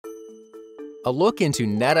A look into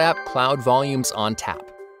NetApp Cloud Volumes ONTAP.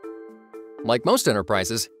 Like most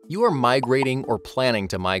enterprises, you are migrating or planning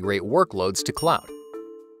to migrate workloads to cloud.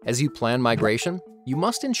 As you plan migration, you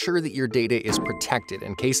must ensure that your data is protected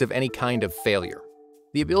in case of any kind of failure.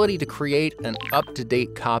 The ability to create an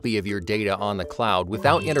up-to-date copy of your data on the cloud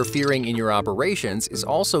without interfering in your operations is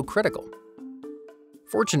also critical.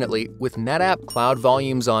 Fortunately, with NetApp Cloud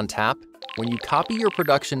Volumes ONTAP, when you copy your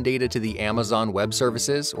production data to the Amazon Web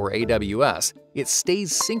Services or AWS, it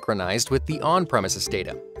stays synchronized with the on-premises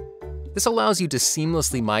data. This allows you to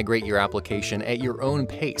seamlessly migrate your application at your own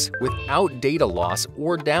pace without data loss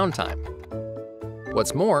or downtime.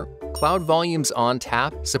 What's more, Cloud Volumes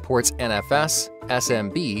ONTAP supports NFS,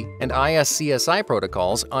 SMB, and iSCSI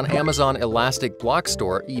protocols on Amazon Elastic Block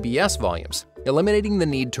Store EBS volumes, eliminating the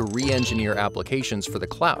need to re-engineer applications for the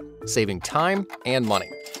cloud, saving time and money.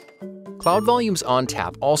 Cloud Volumes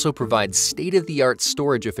ONTAP also provides state-of-the-art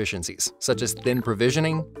storage efficiencies, such as thin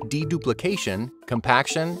provisioning, deduplication,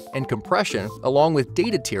 compaction, and compression, along with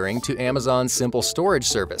data tiering to Amazon's Simple Storage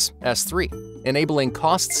Service, S3, enabling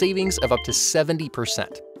cost savings of up to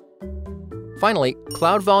 70%. Finally,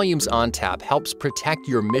 Cloud Volumes ONTAP helps protect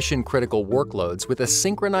your mission-critical workloads with a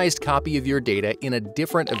synchronized copy of your data in a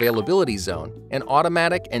different availability zone and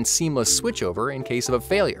automatic and seamless switchover in case of a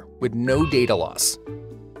failure, with no data loss.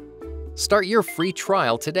 Start your free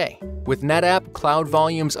trial today with NetApp Cloud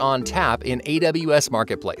Volumes ONTAP in AWS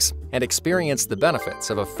Marketplace and experience the benefits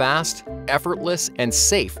of a fast, effortless, and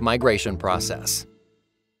safe migration process.